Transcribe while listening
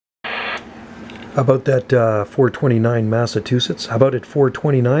How about that 429 Massachusetts? How about at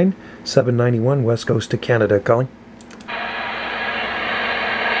 429, 791 West Coast to Canada, calling?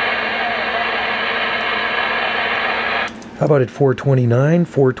 How about at 429,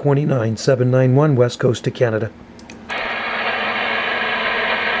 791 West Coast to Canada?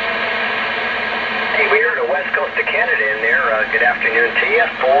 Hey, we heard a West Coast to Canada in there. Good afternoon to you.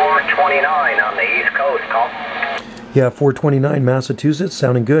 429 on the East Coast, call. Yeah, 429 Massachusetts,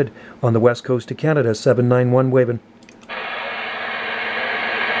 sounding good. On the West Coast to Canada, 791 waving.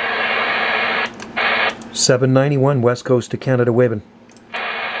 791 West Coast to Canada waving.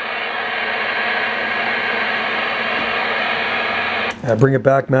 Bring it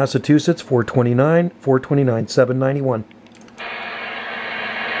back, Massachusetts, 429, 791.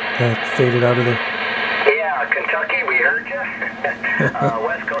 Faded out of there. Yeah, Kentucky, we heard you.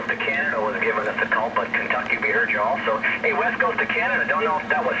 West Coast to Canada was giving us a call, but Kentucky, we heard you also. Hey, West Coast to Canada, don't know if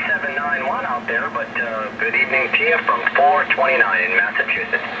that was 791 out there, but good evening to you from 429 in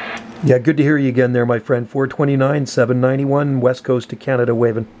Massachusetts. Yeah, good to hear you again there, my friend. 429, 791, West Coast to Canada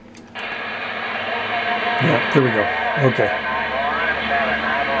waving. Yeah, there we go. Okay.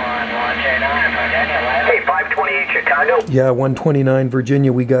 Hey, 528 Chicago. Yeah, 129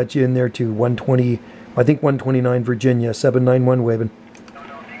 Virginia, we got you in there too. 120, I think 129 Virginia, 791 waving.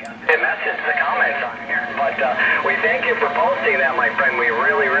 Hey, message the comments on here, but we thank you for posting that, my friend. We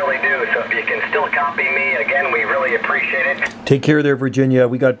really, really do. So if you can still copy me, again, we really appreciate it. Take care there, Virginia.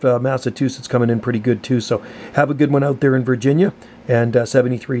 We got Massachusetts coming in pretty good too, so have a good one out there in Virginia. And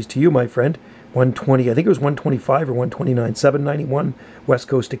 73s to you, my friend. 120, I think it was 125 or 129, 791 West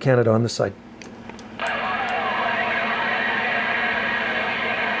Coast to Canada on the side.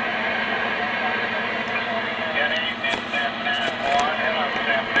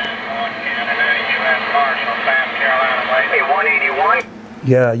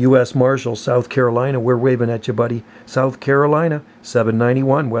 Yeah, U.S. Marshal, South Carolina, we're waving at you, buddy. South Carolina,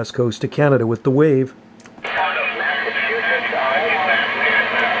 791, West Coast to Canada with the wave.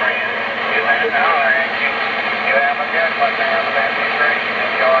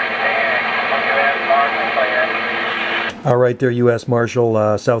 All right there, U.S.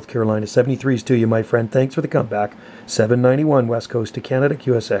 Marshal, South Carolina, 73s to you, my friend. Thanks for the comeback. 791, West Coast to Canada,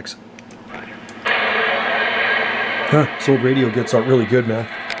 QSX. This old radio gets out really good, man.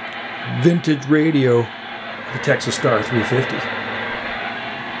 Vintage radio, the Texas Star 350.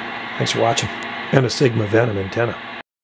 Thanks for watching. And a Sigma Venom antenna.